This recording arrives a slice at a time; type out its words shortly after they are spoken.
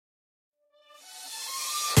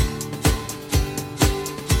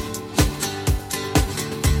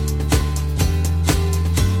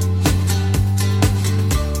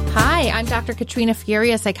Dr. Katrina Fury,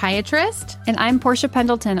 a psychiatrist. And I'm Portia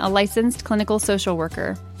Pendleton, a licensed clinical social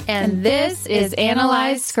worker. And this is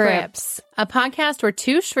Analyze Scripts, a podcast where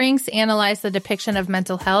two shrinks analyze the depiction of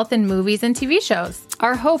mental health in movies and TV shows.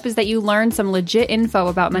 Our hope is that you learn some legit info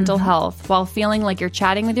about mental health while feeling like you're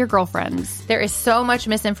chatting with your girlfriends. There is so much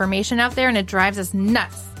misinformation out there, and it drives us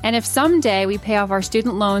nuts. And if someday we pay off our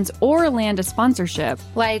student loans or land a sponsorship,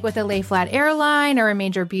 like with a Lay Flat airline or a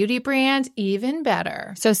major beauty brand, even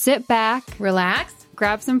better. So sit back, relax,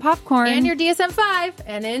 grab some popcorn and your DSM-5,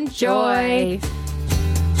 and enjoy.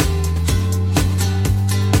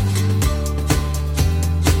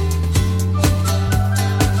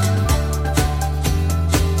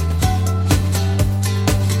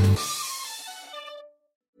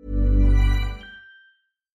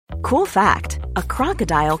 Cool fact, a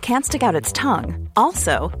crocodile can't stick out its tongue.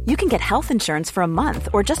 Also, you can get health insurance for a month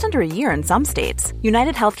or just under a year in some states.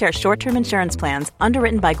 United Healthcare short-term insurance plans,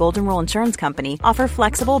 underwritten by Golden Rule Insurance Company, offer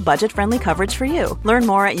flexible, budget-friendly coverage for you. Learn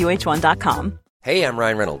more at uh1.com. Hey, I'm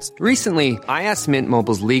Ryan Reynolds. Recently, I asked Mint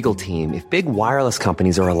Mobile's legal team if big wireless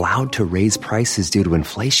companies are allowed to raise prices due to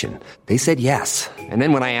inflation. They said yes. And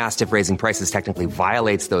then when I asked if raising prices technically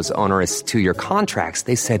violates those onerous two-year contracts,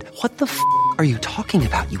 they said, "What the f*** are you talking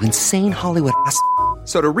about, you insane Hollywood ass?"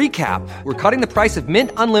 So to recap, we're cutting the price of Mint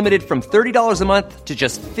Unlimited from $30 a month to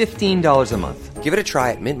just $15 a month. Give it a try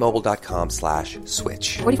at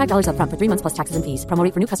mintmobile.com/switch. $45 up front for 3 months plus taxes and fees. Promo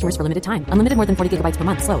rate for new customers for limited time. Unlimited more than 40 gigabytes per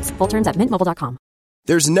month. Slows full terms at mintmobile.com.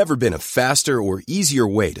 There's never been a faster or easier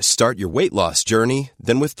way to start your weight loss journey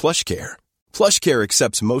than with PlushCare. PlushCare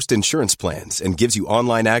accepts most insurance plans and gives you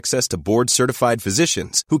online access to board-certified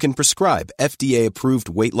physicians who can prescribe FDA-approved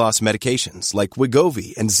weight loss medications like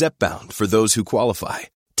Wegovy and Zepbound for those who qualify.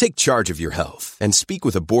 Take charge of your health and speak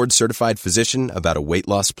with a board-certified physician about a weight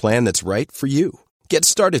loss plan that's right for you. Get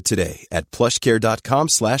started today at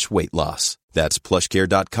plushcare.com/weight loss. That's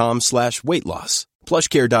plushcare.com/weight loss.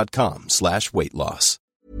 plushcare.com/weight loss.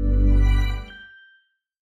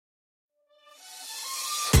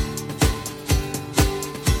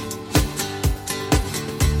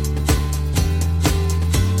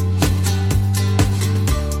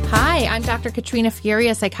 Hi, I'm Dr. Katrina Fury,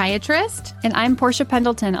 a psychiatrist. And I'm Portia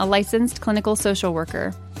Pendleton, a licensed clinical social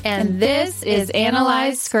worker. And this is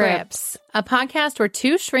Analyze Scripts, a podcast where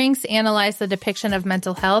two shrinks analyze the depiction of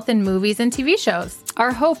mental health in movies and TV shows.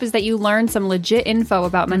 Our hope is that you learn some legit info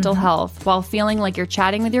about mental health while feeling like you're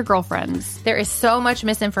chatting with your girlfriends. There is so much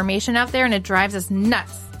misinformation out there, and it drives us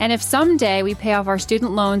nuts. And if someday we pay off our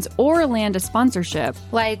student loans or land a sponsorship,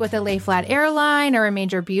 like with a Lay Flat airline or a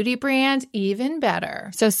major beauty brand, even better.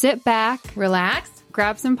 So sit back, relax,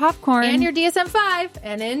 grab some popcorn and your DSM-5,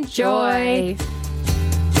 and enjoy.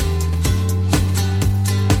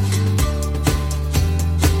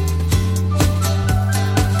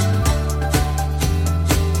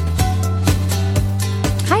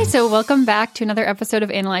 So welcome back to another episode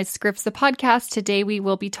of Analyze Scripts, the podcast. Today we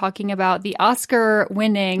will be talking about the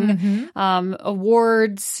Oscar-winning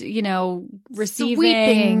awards,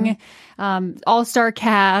 receiving all-star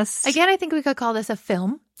cast. Again, I think we could call this a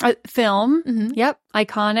film. Yep.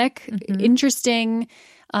 Iconic, interesting,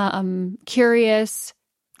 curious.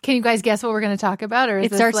 Can you guys guess what we're going to talk about? Or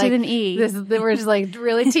is it starts with an E. We're just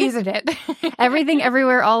really teasing it. Everything,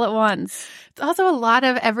 everywhere, all at once. It's also a lot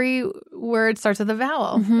of every word starts with a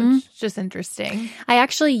vowel, which is just interesting. I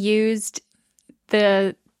actually used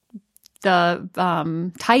the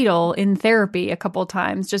title in therapy a couple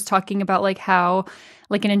times, just talking about like how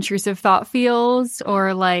like an intrusive thought feels,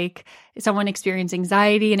 or like someone experiencing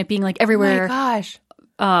anxiety and it being like everywhere. Oh my gosh.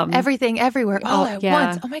 Everything, everywhere, all at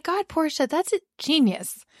once. Oh my God, Portia, that's a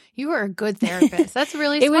genius. You are a good therapist. That's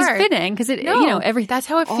really smart. It was fitting because that's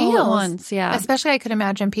how it feels. All at once, yeah. Especially I could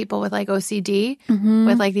imagine people with like OCD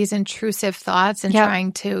with like these intrusive thoughts and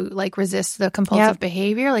trying to like resist the compulsive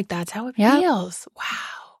behavior. Like that's how it feels. Wow.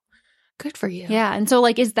 Good for you. Yeah. And so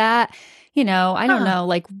like, is that, I don't know,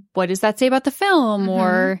 like, what does that say about the film?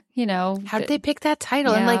 Or, how did they pick that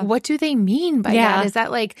title? And like, what do they mean by that? Is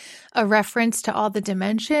that like a reference to all the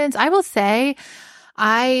dimensions? I will say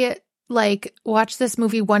I watched this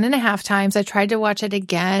movie 1.5 times. I tried to watch it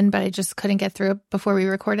again, but I just couldn't get through it before we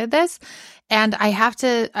recorded this. And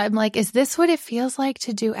I'm like, is this what it feels like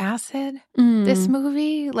to do acid? This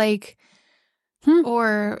movie?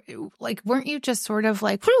 Or like, weren't you just sort of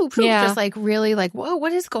like, just like really like, whoa,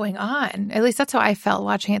 what is going on? At least that's how I felt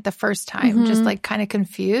watching it the first time. Just like kind of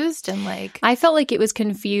confused and like. I felt like it was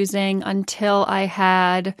confusing until I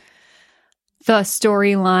had the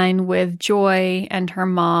storyline with Joy and her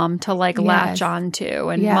mom to like latch onto,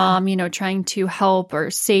 and mom, you know, trying to help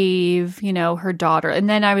or save, you know, her daughter. And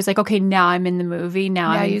then I was like, okay, now I'm in the movie.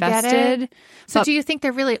 Now I'm invested. So do you think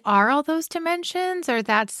there really are all those dimensions, or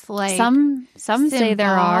that's like some say there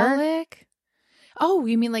are? Oh,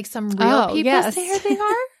 you mean like some real people say they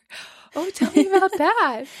are? Oh, tell me about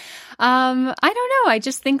that. I don't know. I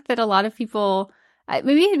just think that a lot of people,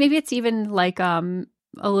 maybe it's even like a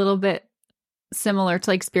little bit similar to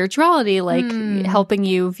like spirituality, like helping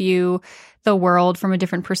you view the world from a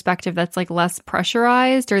different perspective that's like less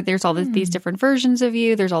pressurized, or there's all these different versions of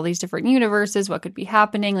you. There's all these different universes. What could be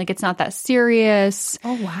happening? Like it's not that serious.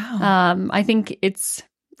 Oh, wow. I think it's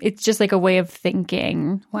just like a way of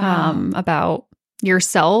thinking about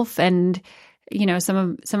yourself. And, you know,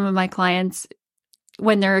 some of my clients,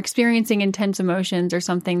 when they're experiencing intense emotions or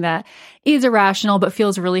something that is irrational but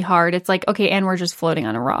feels really hard, it's like, okay, and we're just floating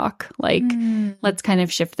on a rock. Like, let's kind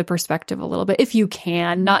of shift the perspective a little bit if you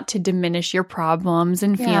can, not to diminish your problems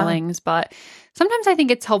and feelings. But sometimes I think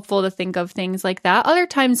it's helpful to think of things like that. Other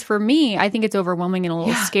times for me, I think it's overwhelming and a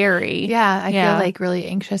little scary. Yeah, I feel like really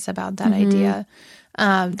anxious about that idea.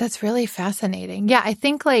 That's really fascinating. Yeah, I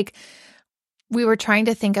think like we were trying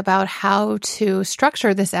to think about how to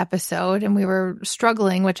structure this episode, and we were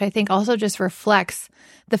struggling, which I think also just reflects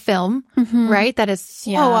the film, right? That is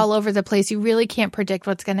so all over the place. You really can't predict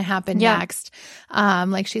what's going to happen next.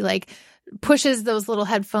 Like she like pushes those little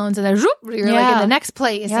headphones and then zoop, you're like in the next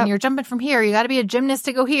place and you're jumping from here. You got to be a gymnast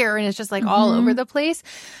to go here. And it's just like all over the place.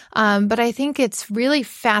 But I think it's really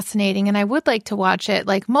fascinating, and I would like to watch it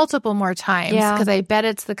like multiple more times, because I bet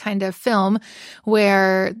it's the kind of film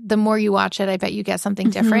where the more you watch it, I bet you get something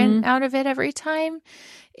different out of it every time.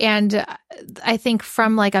 And I think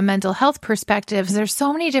from like a mental health perspective, there's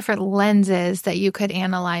so many different lenses that you could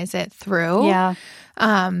analyze it through.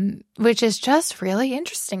 Which is just really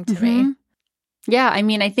interesting to me. Yeah, I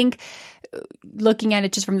mean, I think looking at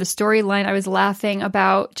it just from the storyline, I was laughing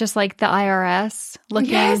about just like the IRS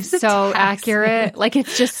looking so accurate. Like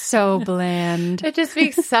it's just so bland. It just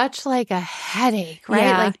makes such like a headache,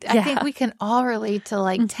 right? Like I think we can all relate to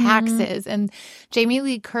like taxes, and Jamie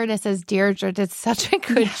Lee Curtis as Deirdre did such a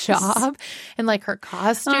good job, and like her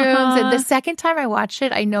costumes. And the second time I watched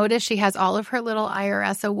it, I noticed she has all of her little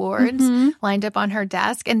IRS awards lined up on her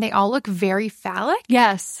desk, and they all look very phallic.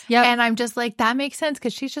 Yes. Yep. And I'm just like, that makes sense,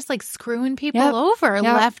 because she's just like screwing people over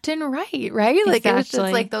left and right, right? Like it was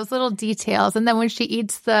just like those little details. And then when she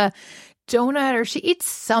eats the donut, or she eats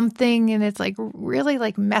something, and it's like really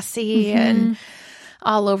like messy and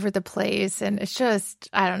all over the place, and it's just,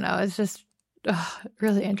 I don't know, it's just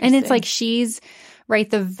really interesting. And it's like she's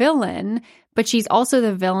the villain, but she's also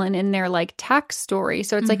the villain in their like tax story.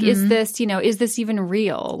 So it's like, is this, you know, is this even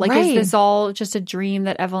real? Like, is this all just a dream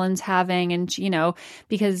that Evelyn's having? And, you know,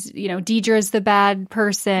 because, you know, Deidre's the bad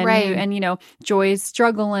person, and, you know, Joy's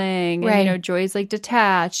struggling, and, you know, Joy's like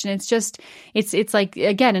detached. And it's just, it's like,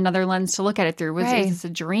 again, another lens to look at it through. Is this a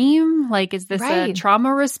dream? Like, is this a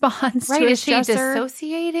trauma response to a Is she stressor?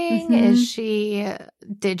 Dissociating?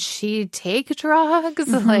 Did she take drugs?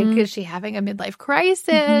 Like, is she having a midlife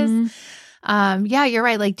crisis? Yeah, you're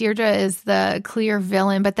right. Like Deirdre is the clear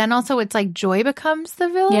villain, but then also it's like Joy becomes the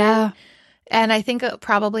villain. Yeah. And I think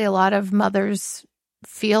probably a lot of mothers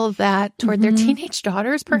feel that toward their teenage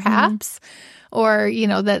daughters, perhaps. Or, you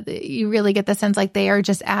know, that you really get the sense like they are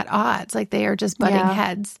just at odds, like they are just butting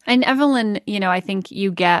heads. And Evelyn, you know, I think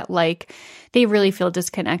you get like they really feel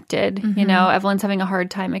disconnected. You know, Evelyn's having a hard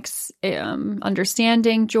time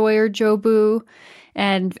understanding Joy or Jobu,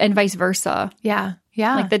 and vice versa. Yeah.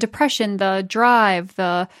 Like the depression, the drive,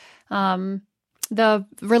 the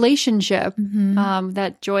relationship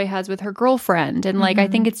that Joy has with her girlfriend. And like, I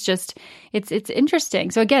think it's just, it's interesting.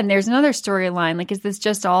 So again, there's another storyline. Like, is this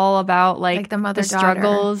just all about like the mother-daughter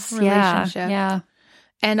struggles? relationship? Yeah.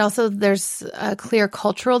 And also there's a clear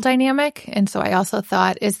cultural dynamic. And so I also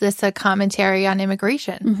thought, is this a commentary on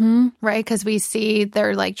immigration? Right? Because we see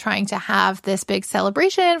they're like trying to have this big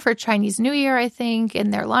celebration for Chinese New Year, I think,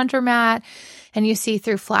 in their laundromat. And you see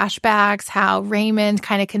through flashbacks how Raymond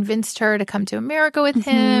kind of convinced her to come to America with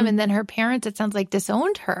him. And then her parents, it sounds like,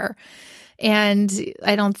 disowned her. And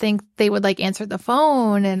I don't think they would like answer the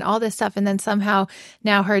phone and all this stuff. And then somehow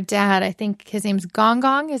now her dad, I think his name's Gong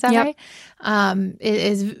Gong, is that right?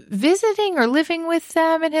 Is visiting or living with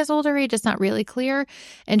them in his older age. It's not really clear.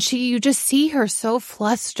 And you just see her so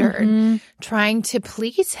flustered trying to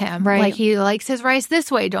please him. Like he likes his rice this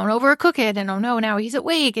way. Don't overcook it. And oh no, now he's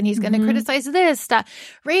awake and he's going to criticize this. Stop.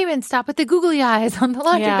 Raymond, stop with the googly eyes on the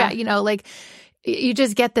laundromat. You know, like you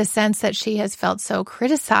just get the sense that she has felt so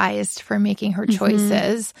criticized for making her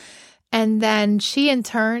choices. And then she in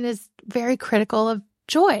turn is very critical of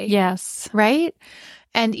Joy. Yes. Right?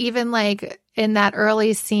 And even like in that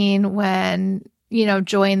early scene when, you know,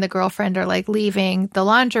 Joy and the girlfriend are like leaving the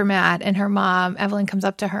laundromat and her mom, Evelyn, comes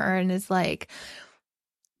up to her and is like,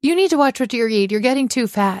 you need to watch what you eat. You're getting too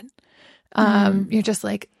fat. You're just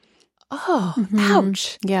like, oh,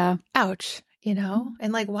 ouch. Yeah. Ouch. You know?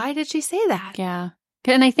 And like, why did she say that? Yeah.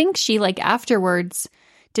 And I think she like afterwards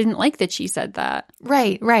didn't like that she said that.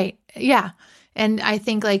 Right. Yeah. And I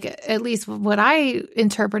think like at least what I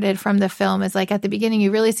interpreted from the film is like at the beginning, you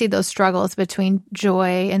really see those struggles between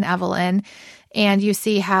Joy and Evelyn. And you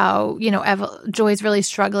see how, you know, Joy's really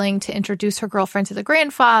struggling to introduce her girlfriend to the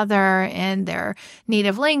grandfather and their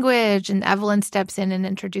native language. And Evelyn steps in and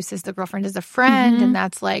introduces the girlfriend as a friend. And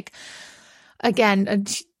that's like, again,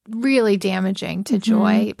 really damaging to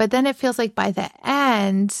Joy. But then it feels like by the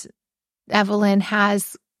end, Evelyn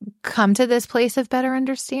has come to this place of better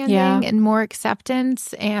understanding and more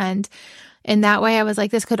acceptance. And in that way, I was like,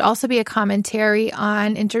 this could also be a commentary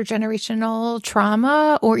on intergenerational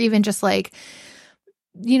trauma, or even just like,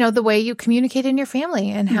 you know, the way you communicate in your family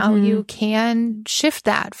and how you can shift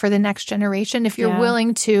that for the next generation if you're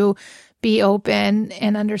willing to be open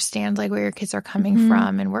and understand like where your kids are coming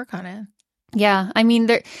from and work on it. Yeah. I mean,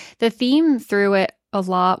 the theme through it a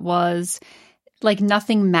lot was like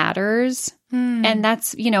nothing matters. And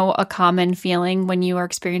that's, you know, a common feeling when you are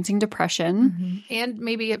experiencing depression. And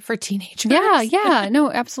maybe for teenagers. Yeah.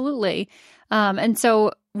 No, absolutely. And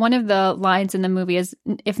so one of the lines in the movie is,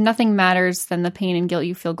 if nothing matters, then the pain and guilt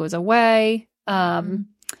you feel goes away. When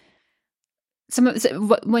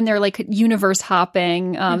they're like universe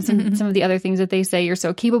hopping, some of the other things that they say, you're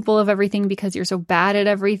so capable of everything because you're so bad at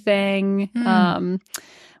everything.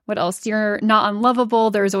 What else? You're not unlovable.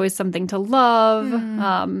 There's always something to love.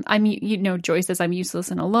 You know, Joy says, I'm useless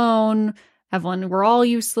and alone. Evelyn, we're all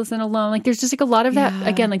useless and alone. Like there's just like a lot of that,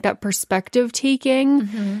 again, like that perspective taking.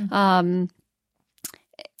 Kind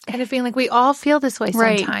of feeling like we all feel this way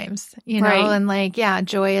sometimes, you know, and like,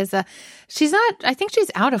 Joy is she's not, I think she's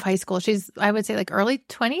out of high school. She's, I would say like early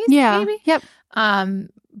 20s, maybe. Yep.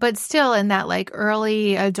 But still in that like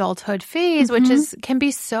early adulthood phase, which can be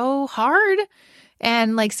so hard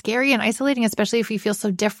and like scary and isolating, especially if you feel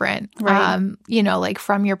so different, you know, like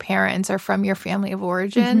from your parents or from your family of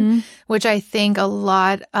origin, which I think a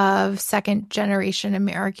lot of second generation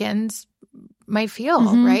Americans might feel,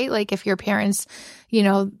 right? Like if your parents, you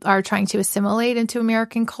know, are trying to assimilate into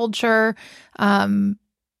American culture,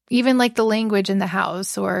 even like the language in the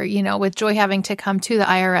house, or, you know, with Joy having to come to the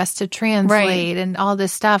IRS to translate and all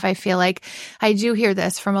this stuff. I feel like I do hear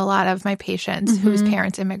this from a lot of my patients whose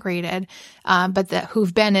parents immigrated, but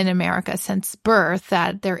who've been in America since birth,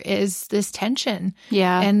 that there is this tension.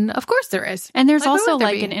 Yeah. And of course there is. And there's also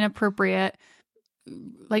like an inappropriate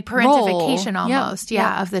like parentification almost,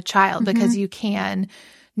 of the child, because you can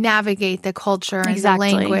navigate the culture and the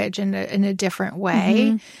language in a different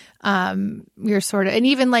way. You're sort of, and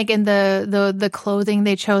even like in the clothing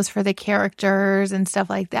they chose for the characters and stuff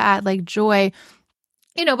like that, like Joy,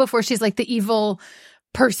 you know, before she's like the evil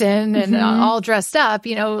person and all dressed up,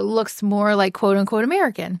 you know, looks more like quote unquote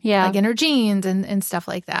American, like in her jeans and stuff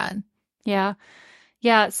like that. Yeah.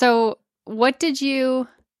 So what did you,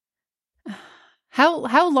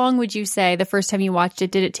 how long would you say the first time you watched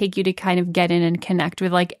it, did it take you to kind of get in and connect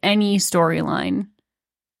with like any storyline?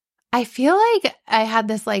 I feel like I had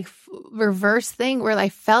this like reverse thing where I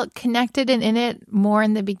felt connected and in it more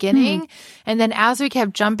in the beginning. And then as we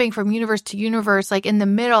kept jumping from universe to universe, like in the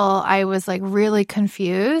middle, I was like really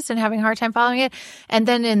confused and having a hard time following it. And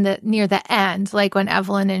then near the end, like when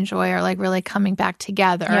Evelyn and Joy are like really coming back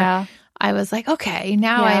together, I was like, okay,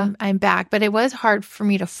 now I'm back. But it was hard for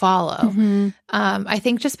me to follow. I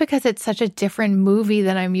think just because it's such a different movie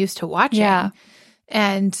than I'm used to watching.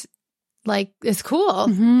 And like, it's cool.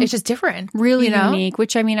 It's just different. Really unique,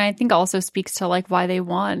 which I mean, I think also speaks to like why they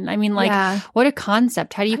won. I mean, like, what a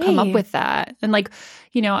concept. How do you come up with that? And like,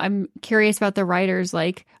 you know, I'm curious about the writers.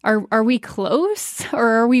 Like, are we close or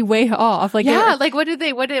are we way off? Like, like what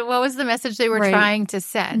was the message they were trying to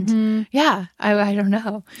send? I don't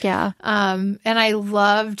know. And I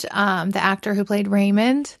loved the actor who played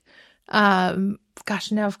Raymond.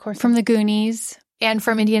 Gosh, no, of course. From the Goonies. And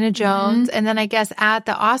from Indiana Jones. And then I guess at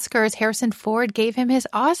the Oscars, Harrison Ford gave him his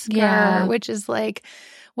Oscar, which is like,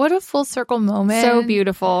 what a full circle moment. So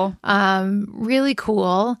beautiful. Really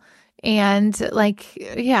cool. And like,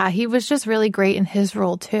 he was just really great in his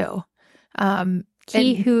role too. Ke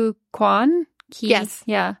Huy Quan? Yes.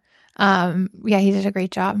 Yeah. He did a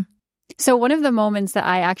great job. So one of the moments that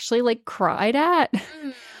I actually like cried at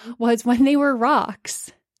was when they were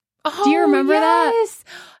rocks. Oh, do you remember that?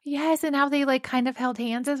 Yes, and how they like kind of held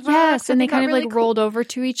hands as well. Yes, and they kind of really like rolled over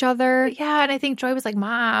to each other. Yeah, and I think Joy was like,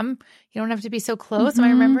 "Mom, you don't have to be so close." Am I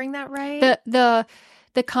remembering that right?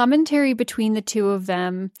 The commentary between the two of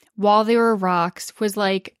them while they were rocks was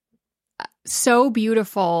like so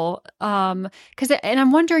beautiful. And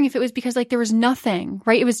I'm wondering if it was because like there was nothing,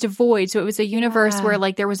 right? It was devoid. So it was a universe where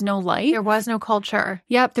like there was no light. There was no culture.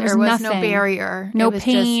 Yep. There was nothing. No barrier. No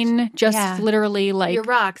pain. Just literally like you're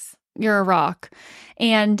rocks. You're a rock.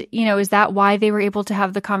 And, is that why they were able to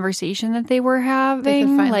have the conversation that they were having? They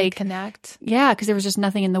could finally connect. Yeah, because there was just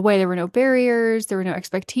nothing in the way. There were no barriers. There were no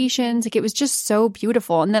expectations. Like, it was just so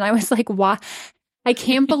beautiful. And then I was like, why? I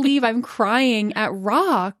can't believe I'm crying at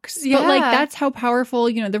rocks. Yeah. But, like, that's how powerful,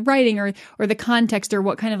 the writing or the context or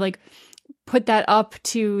what kind of, like, put that up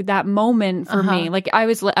to that moment for me. Like, I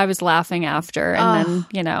was laughing after and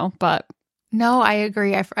then, but... No, I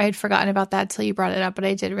agree. I had forgotten about that till you brought it up, but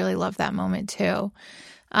I did really love that moment too.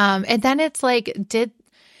 And then it's like, did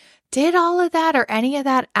all of that or any of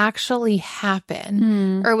that actually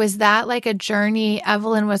happen? Or was that like a journey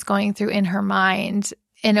Evelyn was going through in her mind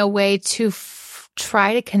in a way to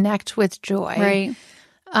try to connect with Joy? Right.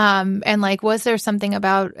 And like, was there something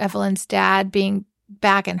about Evelyn's dad being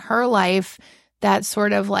back in her life that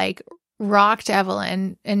sort of like rocked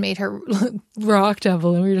Evelyn and made her rocked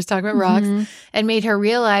Evelyn. We were just talking about rocks and made her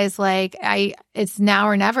realize like it's now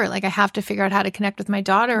or never. Like I have to figure out how to connect with my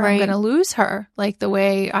daughter. Or I'm going to lose her like the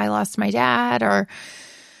way I lost my dad or,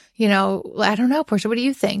 I don't know. Portia, what do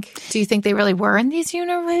you think? Do you think they really were in these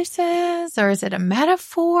universes or is it a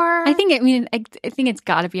metaphor? I think it's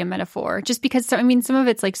got to be a metaphor just because, some of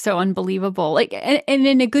it's like so unbelievable. Like, and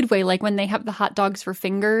in a good way, like when they have the hot dogs for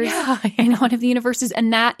fingers in one of the universes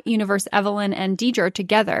and that universe, Evelyn and Deidre are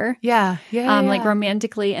together. Yeah. Like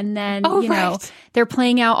romantically. And then, they're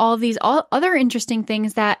playing out all of these other interesting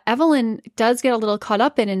things that Evelyn does get a little caught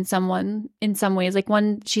up in some ways. Like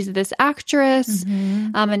one, she's this actress,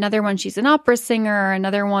 another one, she's an opera singer.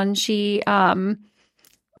 Another one, she, I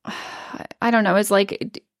don't know,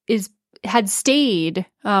 had stayed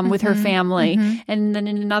with her family. And then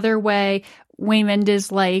in another way, Waymond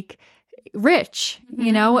is like rich,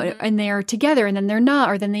 and they're together and then they're not,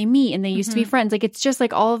 or then they meet and they used to be friends. Like it's just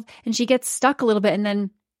like and she gets stuck a little bit and then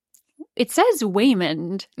it says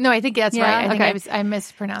Waymond. No, I think that's right. I think I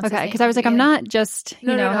mispronounced it. Okay, because I was like, I'm not just,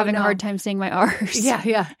 having a hard time saying my R's.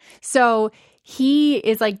 Yeah. So he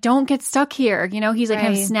is like, don't get stuck here. He's like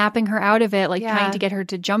kind of snapping her out of it, like trying to get her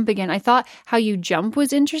to jump again. I thought how you jump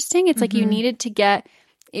was interesting. It's like you needed to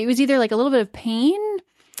it was either like a little bit of pain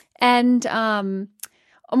and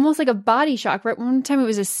almost like a body shock. Right, one time it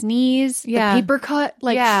was a sneeze, a paper cut.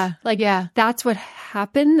 That's what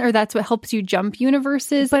happened, or that's what helps you jump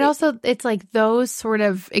universes. But also, it's like those sort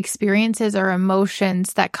of experiences or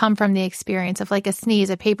emotions that come from the experience of like a sneeze,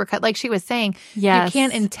 a paper cut. Like she was saying, you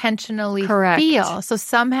can't intentionally feel. So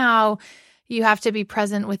somehow you have to be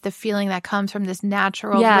present with the feeling that comes from this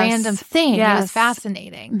natural, random thing. It was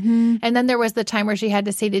fascinating. And then there was the time where she had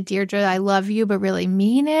to say to Deirdre, I love you, but really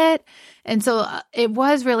mean it. And so it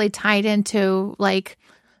was really tied into like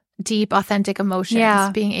deep, authentic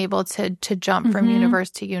emotions, being able to jump from universe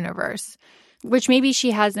to universe. Which maybe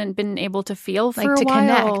she hasn't been able to feel for like a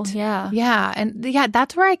while. Connect. Yeah. And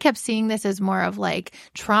that's where I kept seeing this as more of like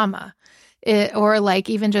trauma. Or like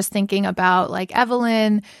even just thinking about like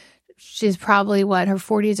Evelyn, she's probably her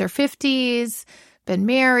 40s or 50s, been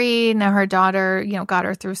married. Now her daughter, got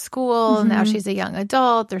her through school. Now she's a young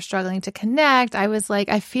adult. They're struggling to connect. I was like,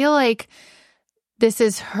 I feel like this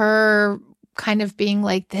is her kind of being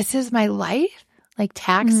like, this is my life, like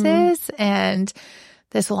taxes and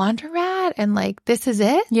this laundromat and like, this is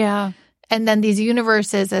it. Yeah. And then these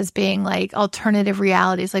universes as being like alternative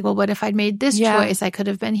realities. Like, well, what if I'd made this choice? I could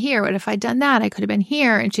have been here. What if I'd done that? I could have been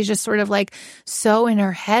here. And she's just sort of like so in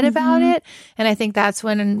her head about it. And I think that's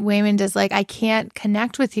when Waymond is like, I can't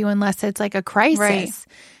connect with you unless it's like a crisis. Right.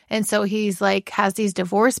 And so he's like, has these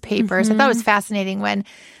divorce papers. I thought it was fascinating when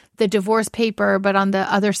the divorce paper, but on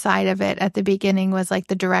the other side of it at the beginning was like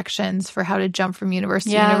the directions for how to jump from universe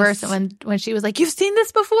to universe. And when she was like, you've seen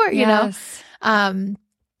this before, you know?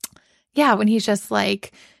 Yeah, when he's just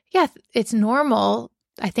like, it's normal,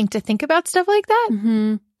 I think, to think about stuff like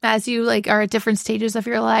that as you like are at different stages of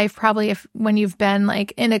your life. Probably when you've been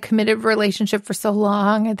like in a committed relationship for so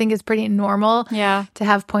long, I think it's pretty normal to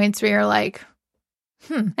have points where you're like,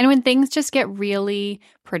 And when things just get really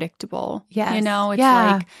predictable, it's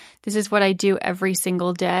like, this is what I do every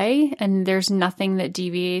single day, and there's nothing that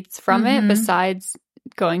deviates from it besides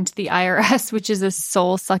going to the IRS, which is a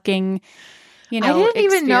soul-sucking I didn't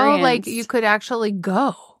even know like you could actually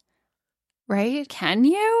go. right? Can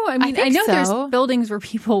you? I mean, I know so. There's buildings where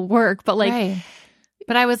people work, but like, right.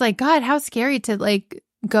 But I was like, God, how scary to like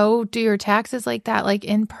go do your taxes like that, like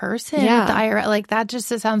in person with the IRS. Like that just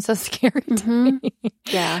sounds so scary to me.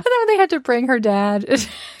 Yeah. And then when they had to bring her dad, it's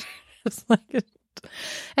like,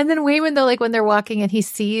 and then Waymond though, like when they're walking and he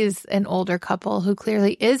sees an older couple who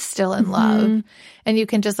clearly is still in love, and you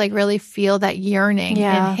can just like really feel that yearning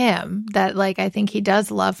in him that like, I think he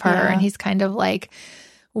does love her and he's kind of like,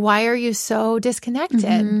 why are you so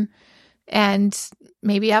disconnected? And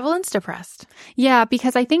maybe Evelyn's depressed. Yeah,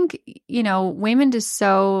 because I think, Waymond is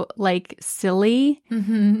so like silly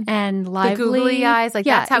and lively. The googly eyes, like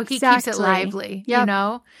that's how he keeps it lively, you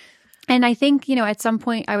know? And I think, at some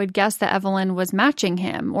point I would guess that Evelyn was matching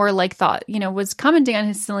him or like thought, was commenting on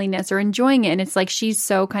his silliness or enjoying it. And it's like she's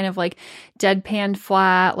so kind of like deadpan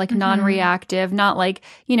flat, like non-reactive, not like,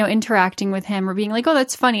 interacting with him or being like, oh,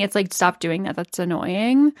 that's funny. It's like, stop doing that. That's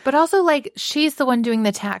annoying. But also like she's the one doing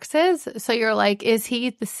the taxes. So you're like, is he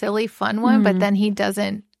the silly fun one? But then he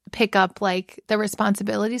doesn't pick up like the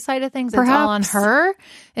responsibility side of things. It's all on her.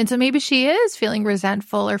 And so maybe she is feeling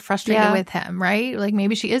resentful or frustrated with him, right? Like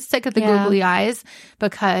maybe she is sick of the googly eyes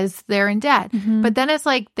because they're in debt. But then it's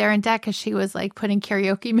like they're in debt because she was like putting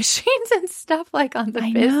karaoke machines and stuff like on the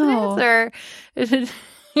business or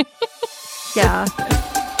yeah.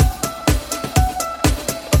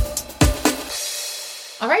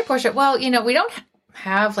 All right, Portia. Well, we don't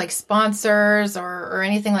have like sponsors or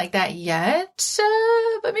anything like that yet,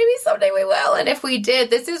 but maybe someday we will. And if we did,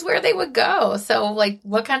 this is where they would go. So like,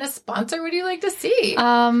 what kind of sponsor would you like to see?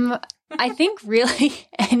 I think really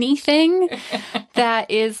anything that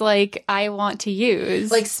is like I want to use,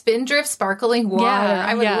 like Spindrift sparkling water.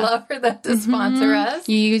 I would love for them to sponsor us.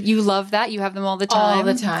 You love that. You have them all the time. All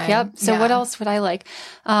the time. Yep. So what else would I like?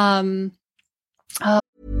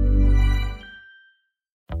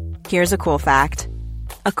 Here's a cool fact.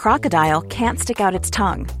 A crocodile can't stick out its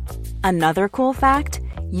tongue. Another cool fact,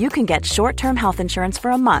 you can get short-term health insurance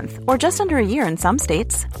for a month or just under a year in some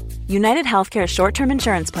states. United Healthcare short-term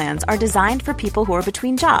insurance plans are designed for people who are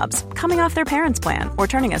between jobs, coming off their parents' plan, or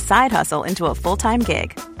turning a side hustle into a full-time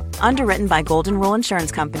gig. Underwritten by Golden Rule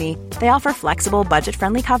Insurance Company, they offer flexible,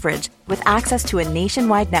 budget-friendly coverage with access to a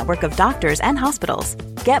nationwide network of doctors and hospitals.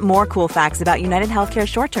 Get more cool facts about United Healthcare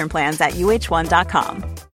short-term plans at uh1.com.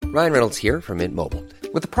 Ryan Reynolds here from Mint Mobile.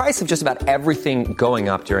 With the price of just about everything going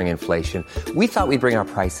up during inflation, we thought we'd bring our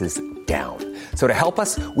prices down. So to help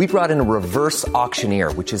us, we brought in a reverse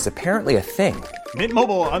auctioneer, which is apparently a thing. Mint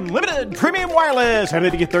Mobile Unlimited Premium Wireless. How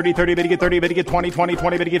to get 30, 30, how to get 30, how to get 20, 20,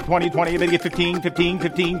 20, how to get 20, 20, how to get 15, 15,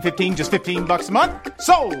 15, 15, just $15 a month?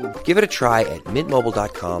 Sold! Give it a try at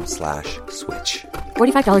mintmobile.com/switch.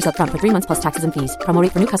 $45 up front for 3 months plus taxes and fees. Promo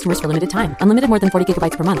rate for new customers for limited time. Unlimited more than 40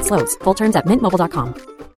 gigabytes per month. Slows full terms at mintmobile.com.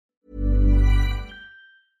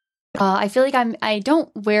 I feel like I don't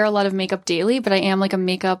wear a lot of makeup daily, but I am like a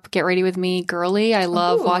makeup get ready with me girly. I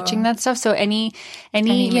love watching that stuff. So any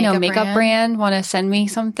makeup brand want to send me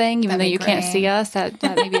something, even though you can't see us, that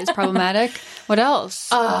maybe is problematic. What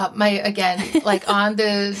else? On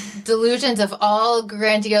the delusions of all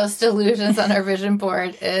grandiose delusions on our vision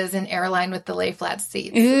board is an airline with the lay flat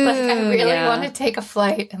seats. Ooh, I really want to take a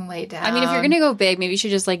flight and lay down. I mean, if you're going to go big, maybe you should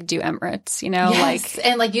just like do Emirates, Yes.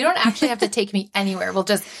 And you don't actually have to take me anywhere. We'll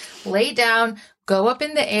just lay down, go up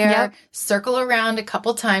in the air, circle around a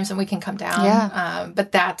couple times, and we can come down. Yeah.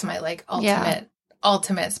 But that's my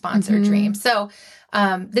ultimate sponsor dream. So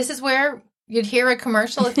this is where you'd hear a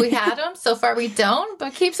commercial if we had them. So far we don't,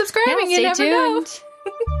 but keep subscribing. You never know.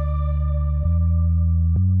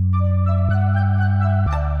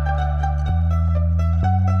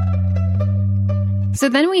 So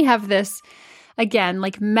then we have this, again,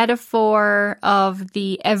 like metaphor of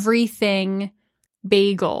the everything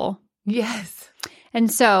bagel. Yes.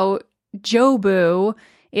 And so Jobu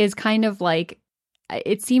is kind of like,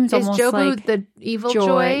 it seems almost Jobu like the evil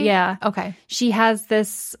joy. Yeah. Okay. She has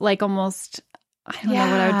this like almost, I don't know what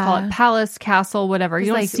I would call it, palace, castle, whatever.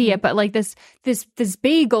 You don't see it, but like this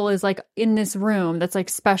bagel is like in this room that's like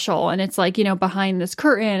special, and it's like, behind this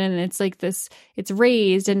curtain, and it's like this, it's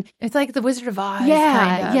raised, and it's like the Wizard of Oz.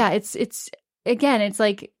 Yeah. Kinda. Yeah. It's again, it's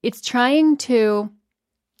like, it's trying to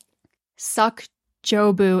suck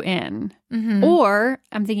Jobu in. Mm-hmm. Or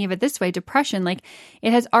I'm thinking of it this way, depression, like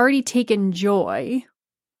it has already taken joy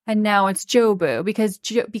and now it's Jobu because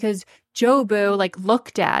Jobu like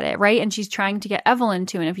looked at it, right? And she's trying to get Evelyn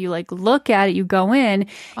to, and if you like look at it, you go in,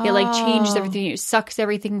 it like changes everything, it sucks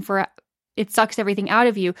everything out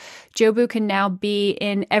of you. Jobu can now be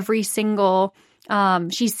in every single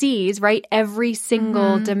she sees, right, every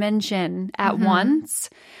single dimension at once,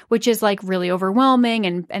 which is like really overwhelming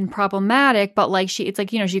and problematic. But like it's like,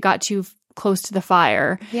 she got too close to the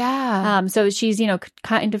fire. Yeah. So she's,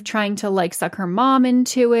 kind of trying to like suck her mom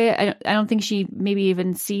into it. I don't think she maybe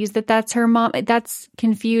even sees that that's her mom. That's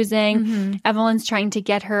confusing. Evelyn's trying to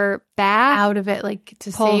get her back out of it, like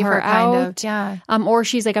to pull save her kind out. of. Yeah. Or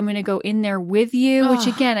she's like, I'm going to go in there with you, which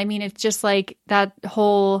again, I mean, it's just like that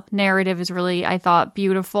whole narrative is really, I thought,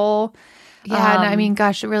 beautiful. Yeah, and I mean,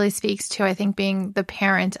 gosh, it really speaks to, I think, being the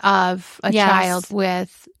parent of a child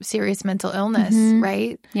with serious mental illness,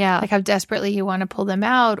 right? Yeah. Like how desperately you want to pull them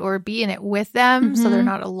out or be in it with them so they're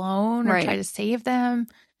not alone or try to save them.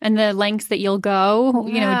 And the lengths that you'll go,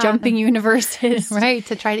 jumping universes. Right,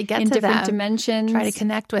 to try to get in to different them. dimensions. Try to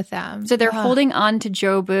connect with them. So they're holding on to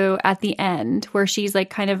Jobu at the end where she's like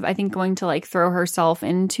kind of, I think, going to like throw herself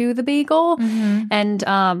into the bagel.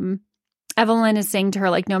 And Evelyn is saying to her,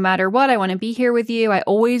 like, no matter what, I want to be here with you. I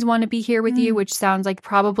always want to be here with you, which sounds like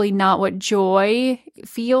probably not what Joy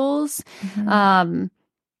feels. Jobu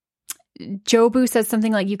says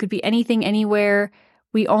something like, you could be anything, anywhere.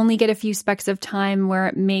 We only get a few specks of time where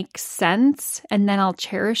it makes sense, and then I'll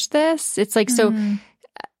cherish this. It's like, so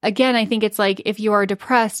again, I think it's like if you are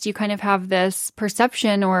depressed, you kind of have this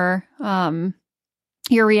perception or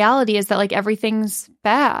your reality is that like everything's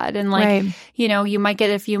bad and like, you might get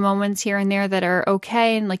a few moments here and there that are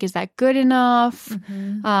okay. And like, is that good enough?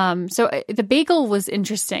 So the bagel was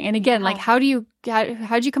interesting. And again, like, how'd you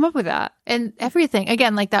come up with that? And everything,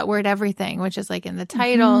 again, like that word everything, which is like in the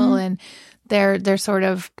title and they're sort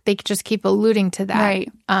of, they just keep alluding to that.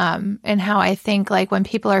 Right. And how I think like when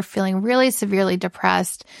people are feeling really severely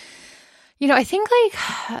depressed, I think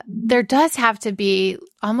like there does have to be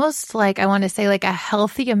almost like, I want to say like a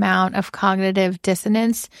healthy amount of cognitive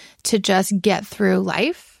dissonance to just get through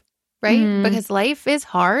life, right? Because life is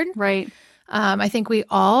hard. Right. I think we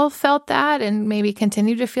all felt that and maybe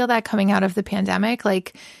continue to feel that coming out of the pandemic.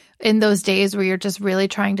 Like in those days where you're just really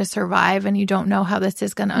trying to survive and you don't know how this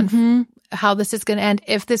is going to, how this is going to end,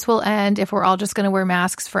 if this will end, if we're all just going to wear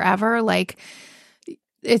masks forever, like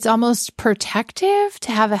it's almost protective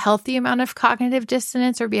to have a healthy amount of cognitive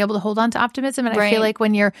dissonance or be able to hold on to optimism. And I feel like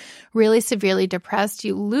when you're really severely depressed,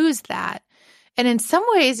 you lose that. And in some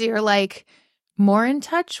ways, you're like more in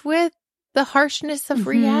touch with the harshness of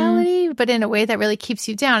reality, but in a way that really keeps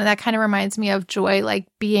you down. And that kind of reminds me of Joy, like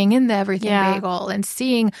being in the Everything Bagel and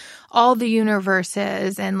seeing all the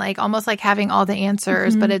universes and like almost like having all the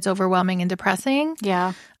answers, but it's overwhelming and depressing.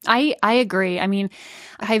 Yeah, I agree. I mean,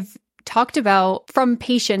 I've talked about, from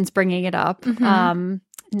patients bringing it up,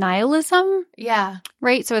 nihilism. Yeah.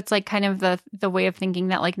 Right? So it's like kind of the way of thinking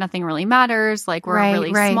that like nothing really matters, like we're really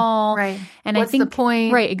small. Right. And what's I think the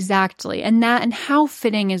point? Right, exactly. And how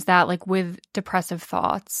fitting is that like with depressive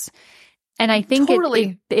thoughts? And I think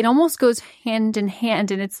it almost goes hand in hand,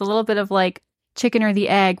 and it's a little bit of like chicken or the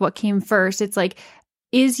egg, what came first? It's like,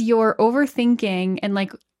 is your overthinking and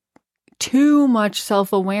like too much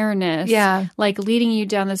self-awareness, like leading you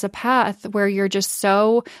down this path where you're just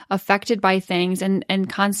so affected by things and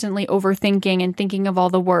constantly overthinking and thinking of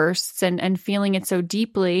all the worsts and feeling it so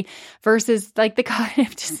deeply, versus like the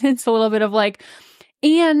cognitive dissonance, a little bit of like,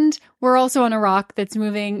 and we're also on a rock that's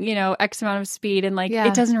moving, X amount of speed, and like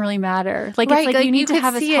it doesn't really matter. Like it's like you need to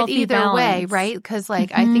have a healthy either balance. way, right? Because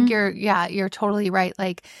like I think you're totally right.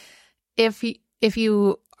 Like if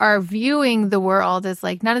you are viewing the world as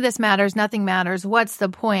like, none of this matters, nothing matters, what's the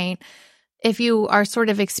point? If you are sort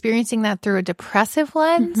of experiencing that through a depressive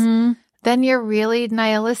lens, then you're really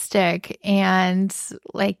nihilistic and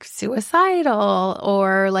like suicidal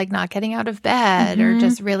or like not getting out of bed or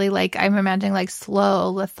just really like, I'm imagining like slow,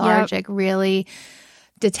 lethargic, really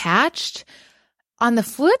detached. On the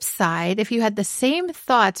flip side, if you had the same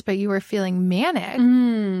thoughts, but you were feeling manic,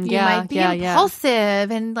 you might be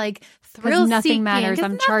impulsive and like thrill-seeking. Nothing matters.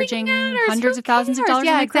 I'm charging hundreds of thousands of dollars.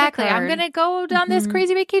 Yeah, on my exactly. credit I'm card. going to go down this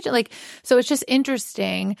crazy vacation. Like, so it's just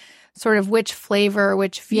interesting sort of which flavor,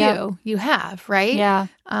 which view you have, right? Yeah.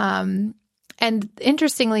 And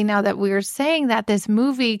interestingly, now that we're saying that, this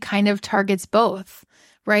movie kind of targets both.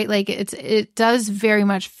 Right? Like it does very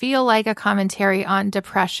much feel like a commentary on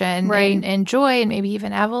depression and joy and maybe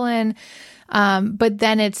even Evelyn. But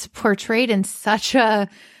then it's portrayed in such a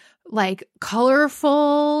like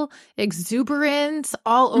colorful, exuberant,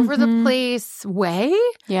 all over the place way.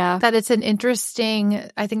 Yeah. That it's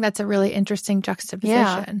I think that's a really interesting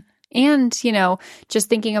juxtaposition. Yeah. And, just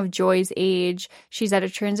thinking of Joy's age, she's at a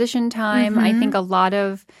transition time. I think a lot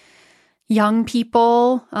of young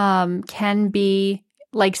people can be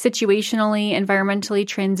like situationally, environmentally,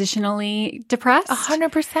 transitionally depressed.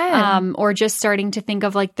 100%. Or just starting to think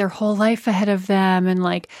of like their whole life ahead of them and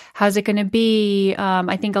like, how's it going to be?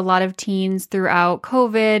 I think a lot of teens throughout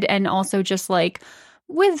COVID and also just like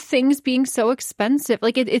with things being so expensive,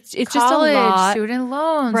 like it's College, just a lot. Student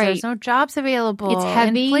loans, right. There's no jobs available. It's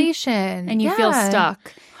heavy, inflation, and you feel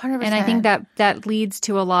stuck. 100%. And I think that leads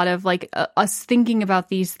to a lot of like us thinking about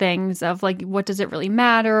these things of like, what does it really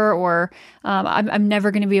matter? Or I'm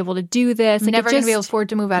never going to be able to do this. I'm never going to be able to afford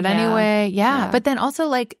to move out anyway. Yeah. Yeah. But then also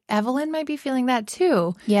like Evelyn might be feeling that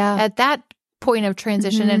too. Yeah. At that point of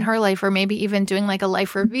transition in her life, or maybe even doing like a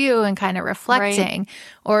life review and kind of reflecting,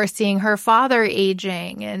 or seeing her father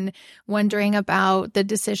aging and wondering about the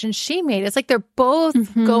decisions she made. It's like they're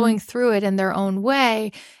both going through it in their own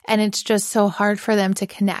way, and it's just so hard for them to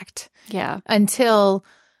connect. Yeah. Until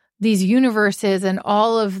these universes and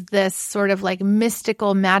all of this sort of like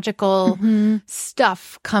mystical, magical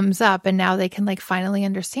stuff comes up, and now they can like finally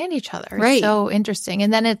understand each other. Right. It's so interesting.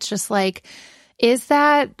 And then it's just like, is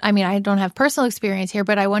that, I mean, I don't have personal experience here,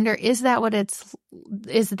 but I wonder, is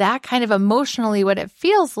that kind of emotionally what it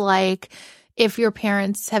feels like if your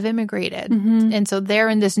parents have immigrated? And so they're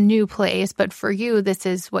in this new place, but for you, this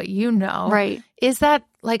is what you know. Right. Is that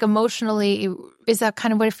like emotionally, is that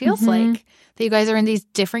kind of what it feels like? That you guys are in these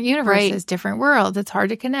different universes, different worlds. It's hard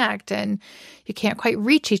to connect and you can't quite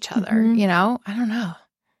reach each other, you know? I don't know.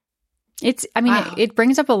 It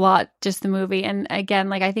brings up a lot, just the movie. And again,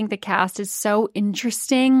 like, I think the cast is so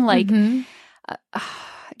interesting. Like,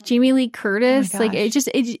 Jamie Lee Curtis, like,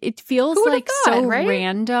 it feels like so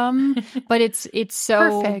random, but it's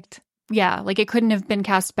so perfect. Yeah. Like, it couldn't have been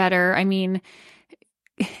cast better. I mean,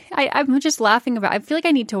 I'm just laughing about, I feel like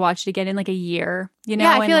I need to watch it again in like a year, you know?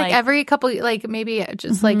 Yeah, I feel like every couple, like maybe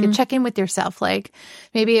just like check in with yourself. Like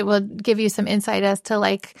maybe it will give you some insight as to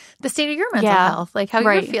like the state of your mental health, like how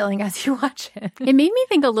you're feeling as you watch it. It made me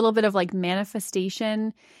think a little bit of like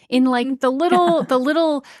manifestation in like the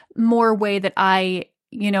little more way that I,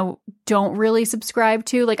 you know, don't really subscribe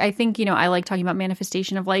to. Like, I think, you know, I like talking about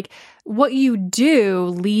manifestation of like what you do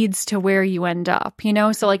leads to where you end up, you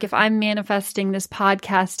know? So like if I'm manifesting this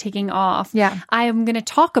podcast taking off, I am going to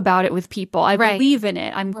talk about it with people. I believe in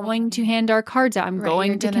it. I'm going to hand our cards out. I'm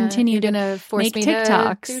going to continue to make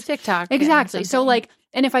TikToks. Do TikTok. Exactly. So like,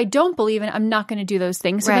 and if I don't believe in it, I'm not going to do those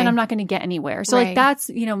things. So then I'm not going to get anywhere. So like that's,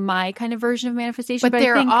 you know, my kind of version of manifestation. But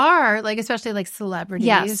there are like, especially like celebrities.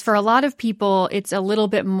 Yes. For a lot of people, it's a little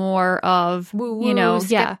bit more of, you know,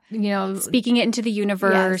 speaking it into the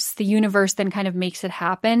universe. Yes. The universe then kind of makes it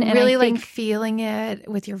happen. And really like feeling it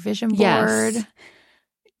with your vision board. Yes.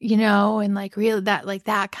 You know, and like really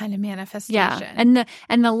that kind of manifestation. Yeah.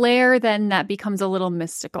 And the layer then that becomes a little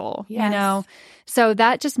mystical, you know? So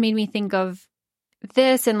that just made me think of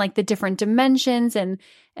this and like the different dimensions and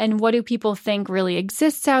what do people think really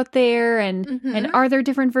exists out there and are there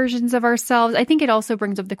different versions of ourselves? I think it also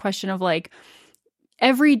brings up the question of like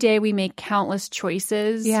every day we make countless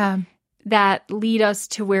choices that lead us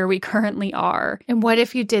to where we currently are. And what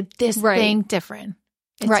if you did this thing different?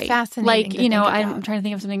 It's fascinating. Like, you know, I'm trying to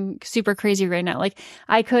think of something super crazy right now. Like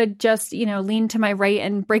I could just, you know, lean to my right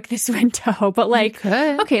and break this window, but like,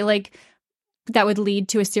 okay, like that would lead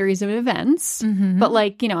to a series of events. But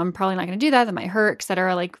like, you know, I'm probably not going to do that. That might hurt, et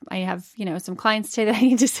cetera. Like I have, you know, some clients today that I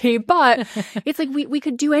need to see, but it's like we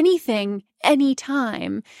could do anything,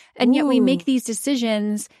 anytime. And yet we make these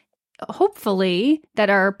decisions, hopefully,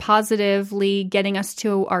 that are positively getting us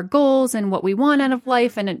to our goals and what we want out of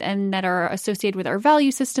life and that are associated with our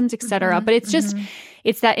value systems, et cetera. But it's just,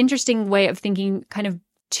 it's that interesting way of thinking kind of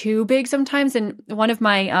too big sometimes. And one of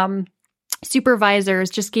my, supervisors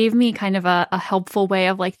just gave me kind of a helpful way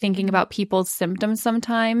of like thinking about people's symptoms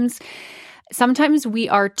sometimes. Sometimes we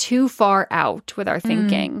are too far out with our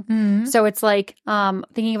thinking. So it's like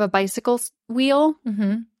thinking of a bicycle wheel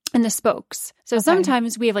and the spokes. So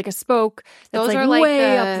sometimes we have like a spoke that's those like are like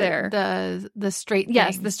way up there. The straight things.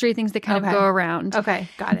 Yes, the straight things that kind of go around. Okay,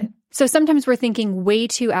 got it. So sometimes we're thinking way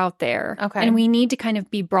too out there. Okay. And we need to kind of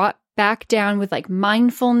be brought back down with like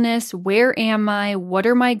mindfulness. Where am I? What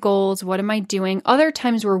are my goals? What am I doing? Other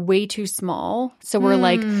times we're way too small. So we're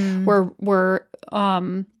like, we're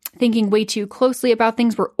thinking way too closely about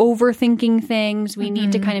things. We're overthinking things. We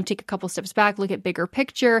need to kind of take a couple steps back, look at bigger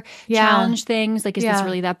picture, challenge things. Like, is this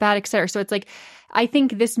really that bad, et cetera? So it's like, I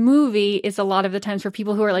think this movie is a lot of the times for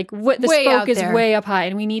people who are like, what the spoke is way up high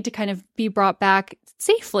and we need to kind of be brought back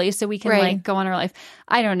safely so we can like go on our life.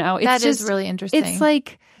 I don't know. It's that just is really interesting. It's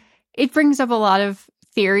like, it brings up a lot of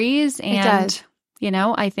theories and, it does. You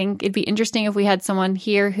know, I think it'd be interesting if we had someone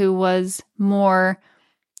here who was more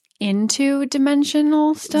into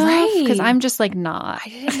dimensional stuff. Right. Because I'm just like not. I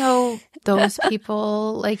didn't know those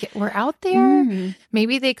people like were out there.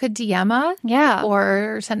 Maybe they could DM us. Yeah.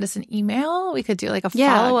 Or send us an email. We could do like a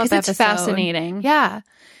follow-up episode. It's fascinating. Yeah.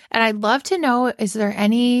 And I'd love to know, is there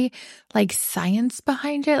any like science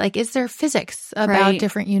behind it? Like, is there physics about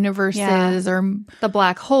different universes or the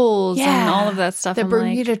black holes and all of that stuff? The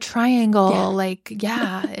Bermuda Triangle.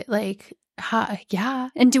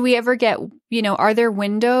 And do we ever get, are there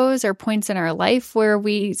windows or points in our life where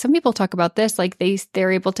some people talk about this, like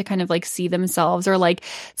they're able to kind of like see themselves, or like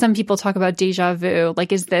some people talk about deja vu.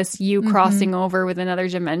 Like, is this you crossing over with another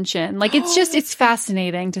dimension? Like, it's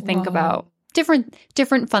fascinating to think about.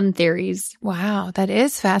 Different fun theories. Wow, that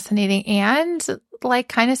is fascinating and like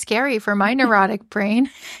kind of scary for my neurotic brain.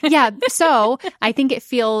 Yeah, so I think it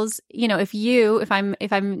feels, if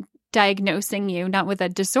I'm diagnosing you not with a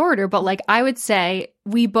disorder, but like I would say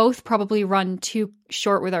we both probably run too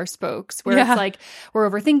short with our spokes, where it's like we're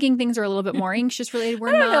overthinking things, or a little bit more anxious related.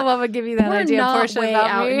 I don't know what would give you that idea. Portia, way about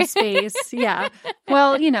out me. In space. Yeah.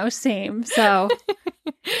 Well, same. So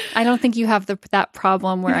I don't think you have that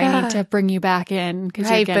problem where I need to bring you back in because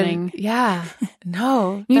you're getting.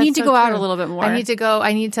 No, you need to go out a little bit more. I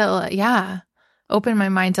need to open my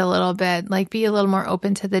mind a little bit, like be a little more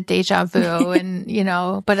open to the deja vu and,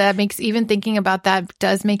 but that makes, even thinking about that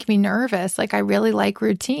does make me nervous. Like I really like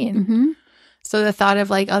routine. So the thought of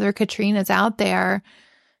like other Katrinas out there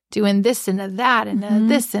doing this and that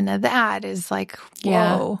and this and that is like,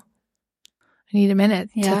 whoa, I need a minute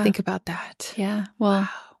to think about that. Yeah. Well,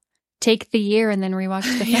 take the year and then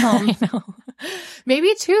rewatch the film. I know.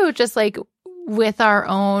 Maybe too, just like with our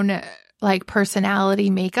own like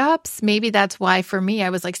personality makeups. Maybe that's why for me,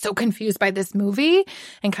 I was like so confused by this movie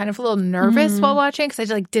and kind of a little nervous while watching because I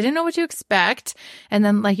just like didn't know what to expect. And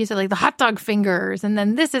then like you said, like the hot dog fingers and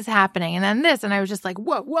then this is happening and then this. And I was just like,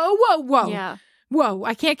 whoa. Yeah. Whoa,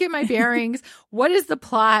 I can't get my bearings. What is the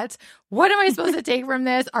plot? What am I supposed to take from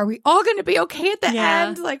this? Are we all going to be okay at the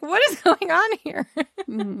end? Like, what is going on here?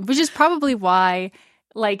 Which is probably why,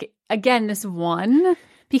 like, again, this one,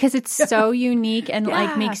 because it's so unique and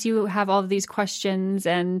like makes you have all of these questions,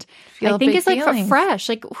 and I think it's like fresh.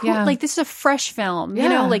 Like, like this is a fresh film.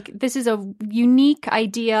 Like this is a unique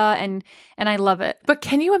idea, and I love it. But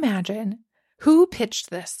can you imagine who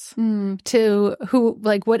pitched this to who,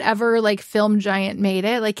 like whatever like film giant made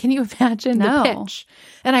it? Like, can you imagine the pitch?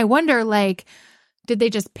 And I wonder, like, did they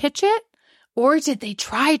just pitch it? Or did they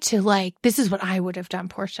try to like, this is what I would have done,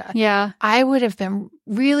 Portia. Yeah. I would have been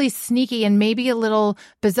really sneaky and maybe a little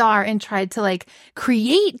bizarre and tried to like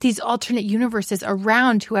create these alternate universes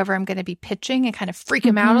around whoever I'm going to be pitching and kind of freak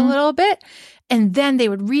them out a little bit. And then they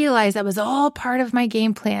would realize that was all part of my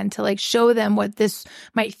game plan to like show them what this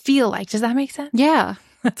might feel like. Does that make sense? Yeah.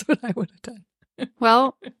 That's what I would have done.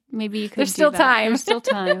 Well, maybe you could There's still time. There's still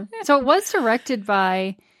time. So it was directed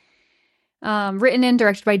by... written and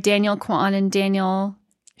directed by Daniel Kwan and Daniel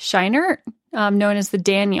Scheinert, known as the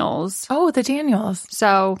Daniels. Oh, the Daniels.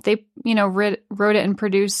 So they, wrote it and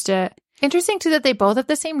produced it. Interesting, too, that they both have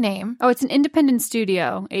the same name. Oh, it's an independent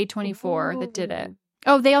studio, A24, that did it.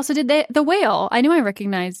 Oh, they also did the Whale. I knew I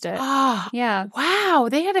recognized it. Oh, yeah. Wow,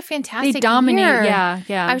 they had a fantastic They dominate, year.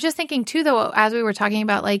 yeah. I was just thinking, too, though, as we were talking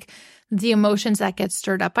about, like, the emotions that get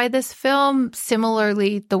stirred up by this film,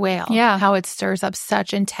 similarly, The Whale. Yeah. How it stirs up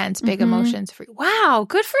such intense, big emotions. Wow,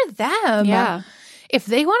 good for them. Yeah. If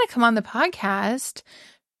they want to come on the podcast,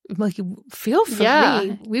 like, feel free.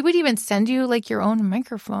 Yeah. We would even send you, like, your own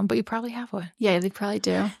microphone, but you probably have one. Yeah, they probably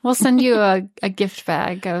do. We'll send you a gift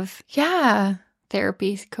bag of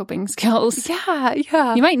therapy coping skills. Yeah.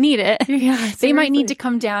 You might need it. Yeah, they might need to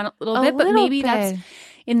come down a little bit, but maybe that's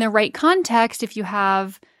in the right context if you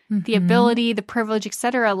have the ability, the privilege,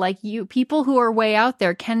 etc. Like people who are way out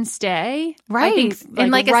there can stay. Right. I think,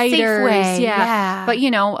 in like writers, a safe way. Yeah. But,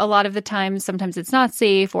 a lot of the times, sometimes it's not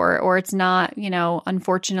safe or it's not,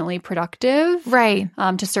 unfortunately productive. Right.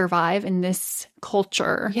 To survive in this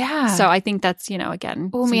culture. Yeah. So I think that's,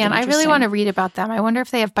 again. Oh, man, I really want to read about them. I wonder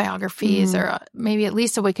if they have biographies or maybe at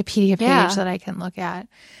least a Wikipedia page that I can look at.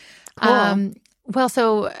 Cool. Well,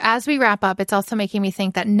 so as we wrap up, it's also making me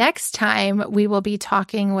think that next time we will be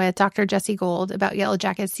talking with Dr. Jessie Gold about Yellow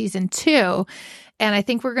Jackets Season 2. And I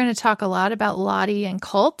think we're going to talk a lot about Lottie and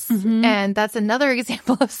cults. And that's another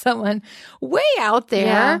example of someone way out there.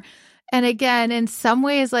 Yeah. And again, in some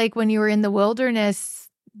ways, like when you were in the wilderness,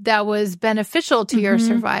 that was beneficial to your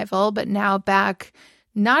survival, but now back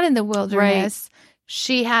not in the wilderness.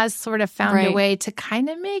 She has sort of found a way to kind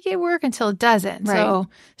of make it work until it doesn't. So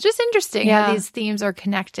it's just interesting how these themes are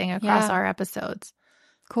connecting across our episodes.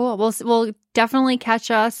 Cool. We'll definitely catch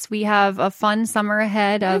us. We have a fun summer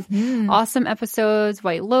ahead of awesome episodes,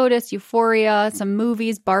 White Lotus, Euphoria, some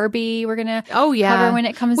movies, Barbie. We're going to cover when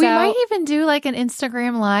it comes out. We might even do like an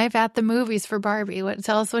Instagram live at the movies for Barbie.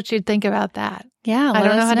 Tell us what you'd think about that. Yeah. I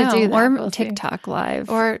don't know how to do that. Or TikTok live.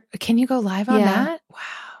 Or can you go live on that? Wow.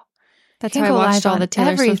 That's how I watched all the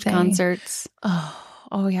Taylor Swift concerts.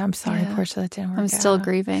 Oh yeah, I'm sorry, Portia, that didn't work out. I'm still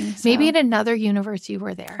grieving. So. Maybe in another universe you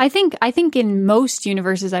were there. I think in most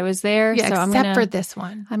universes I was there. Yeah, so except for this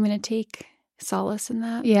one. I'm going to take solace in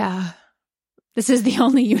that. Yeah. This is the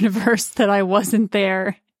only universe that I wasn't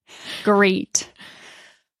there. Great.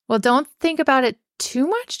 Well, don't think about it too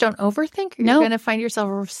much. Don't overthink. You're going to find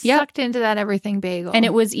yourself sucked into that everything bagel. And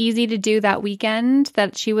it was easy to do that weekend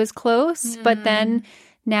that she was close, but then...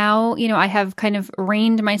 Now, I have kind of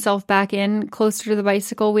reined myself back in closer to the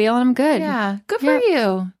bicycle wheel and I'm good. Yeah. Good for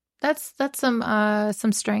you. That's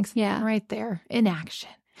some strength right there in action.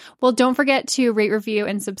 Well, don't forget to rate, review,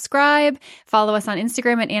 and subscribe. Follow us on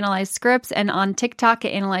Instagram at Analyze Scripts and on TikTok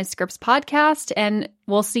at Analyze Scripts Podcast. And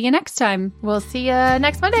we'll see you next time. We'll see you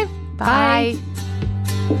next Monday. Bye.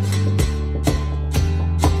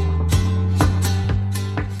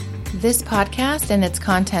 This podcast and its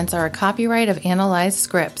contents are a copyright of Analyze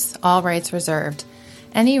Scripts, all rights reserved.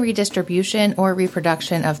 Any redistribution or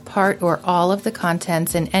reproduction of part or all of the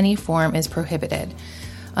contents in any form is prohibited.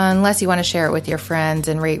 Unless you want to share it with your friends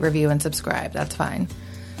and rate, review, and subscribe, that's fine.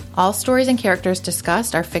 All stories and characters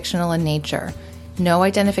discussed are fictional in nature. No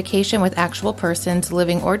identification with actual persons,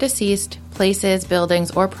 living or deceased, places, buildings,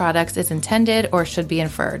 or products is intended or should be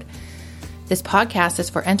inferred. This podcast is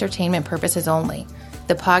for entertainment purposes only.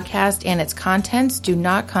 The podcast and its contents do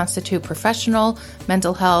not constitute professional,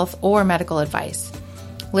 mental health, or medical advice.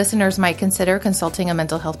 Listeners might consider consulting a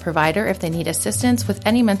mental health provider if they need assistance with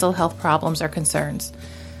any mental health problems or concerns.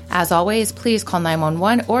 As always, please call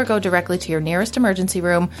 911 or go directly to your nearest emergency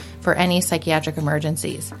room for any psychiatric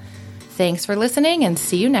emergencies. Thanks for listening and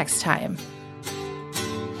see you next time.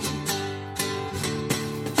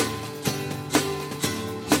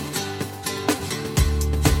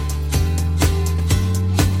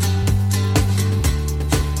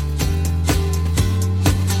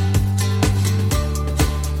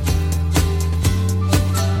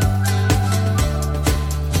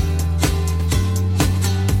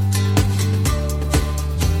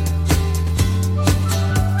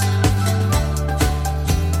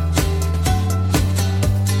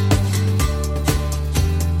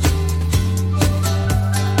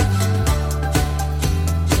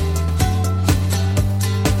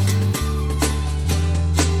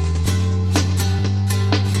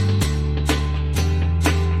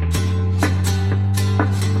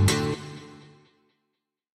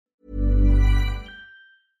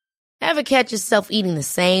 Ever catch yourself eating the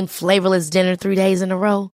same flavorless dinner 3 days in a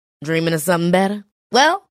row? Dreaming of something better?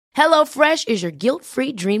 Well, HelloFresh is your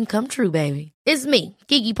guilt-free dream come true, baby. It's me,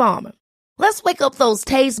 Keke Palmer. Let's wake up those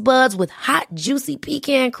taste buds with hot, juicy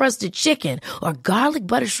pecan-crusted chicken or garlic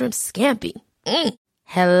butter shrimp scampi.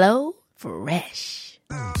 HelloFresh.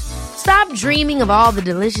 Stop dreaming of all the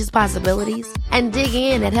delicious possibilities and dig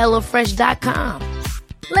in at HelloFresh.com.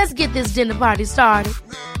 Let's get this dinner party started.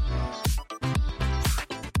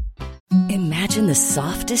 Imagine the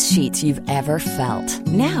softest sheets you've ever felt.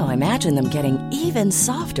 Now imagine them getting even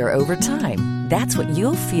softer over time. That's what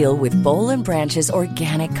you'll feel with Boll & Branch's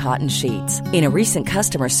organic cotton sheets. In a recent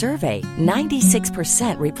customer survey,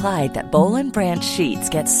 96% replied that Boll & Branch sheets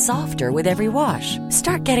get softer with every wash.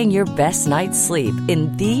 Start getting your best night's sleep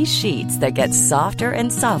in these sheets that get softer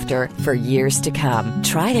and softer for years to come.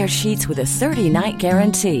 Try their sheets with a 30-night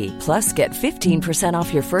guarantee. Plus, get 15%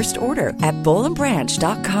 off your first order at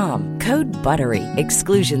bollandbranch.com. Code BUTTERY.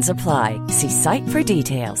 Exclusions apply. See site for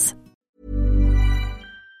details.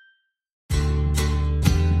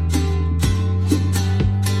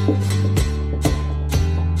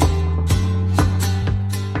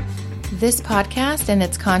 This podcast and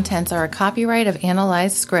its contents are a copyright of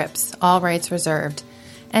Analyze Scripts, all rights reserved.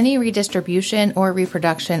 Any redistribution or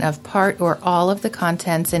reproduction of part or all of the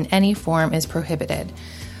contents in any form is prohibited.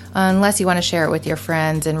 Unless you want to share it with your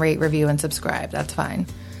friends and rate, review, and subscribe, that's fine.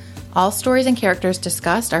 All stories and characters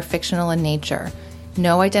discussed are fictional in nature.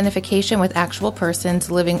 No identification with actual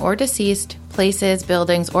persons, living or deceased, places,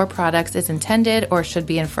 buildings, or products is intended or should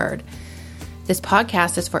be inferred. This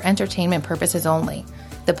podcast is for entertainment purposes only.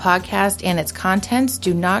 The podcast and its contents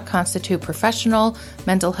do not constitute professional,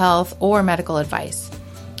 mental health, or medical advice.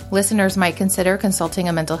 Listeners might consider consulting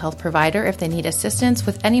a mental health provider if they need assistance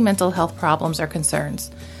with any mental health problems or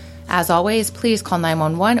concerns. As always, please call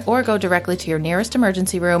 911 or go directly to your nearest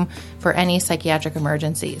emergency room for any psychiatric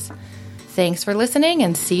emergencies. Thanks for listening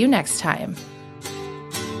and see you next time.